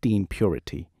pristine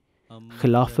purity.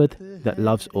 Khilafat that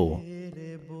loves all.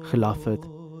 Khilafat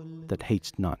that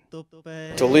hates none.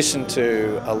 To listen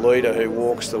to a leader who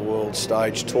walks the world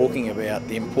stage talking about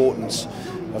the importance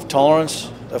of tolerance,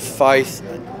 of faith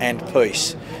and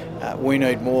peace. We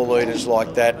need more leaders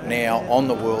like that now on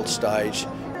the world stage.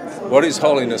 What His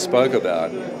Holiness spoke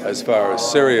about, as far as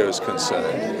Syria is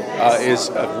concerned, is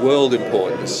of world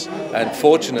importance. And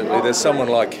fortunately, there's someone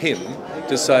like him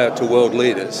to say it to world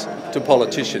leaders, to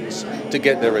politicians, to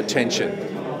get their attention,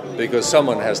 because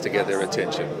someone has to get their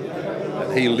attention.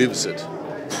 And he lives it.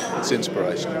 It's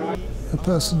inspirational. A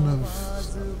person of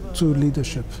true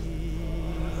leadership.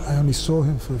 I only saw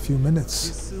him for a few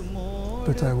minutes,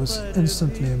 but I was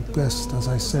instantly impressed, as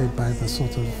I say, by the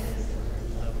sort of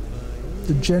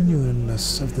the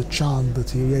genuineness of the charm that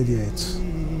he radiates.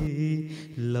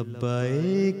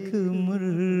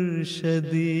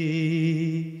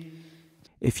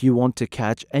 If you want to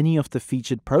catch any of the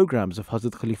featured programs of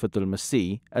Hadhrat Khalifatul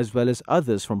Masih, as well as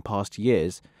others from past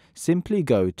years, simply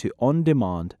go to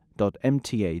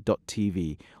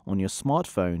ondemand.mta.tv on your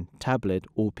smartphone, tablet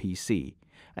or PC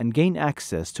and gain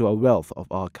access to a wealth of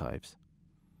archives.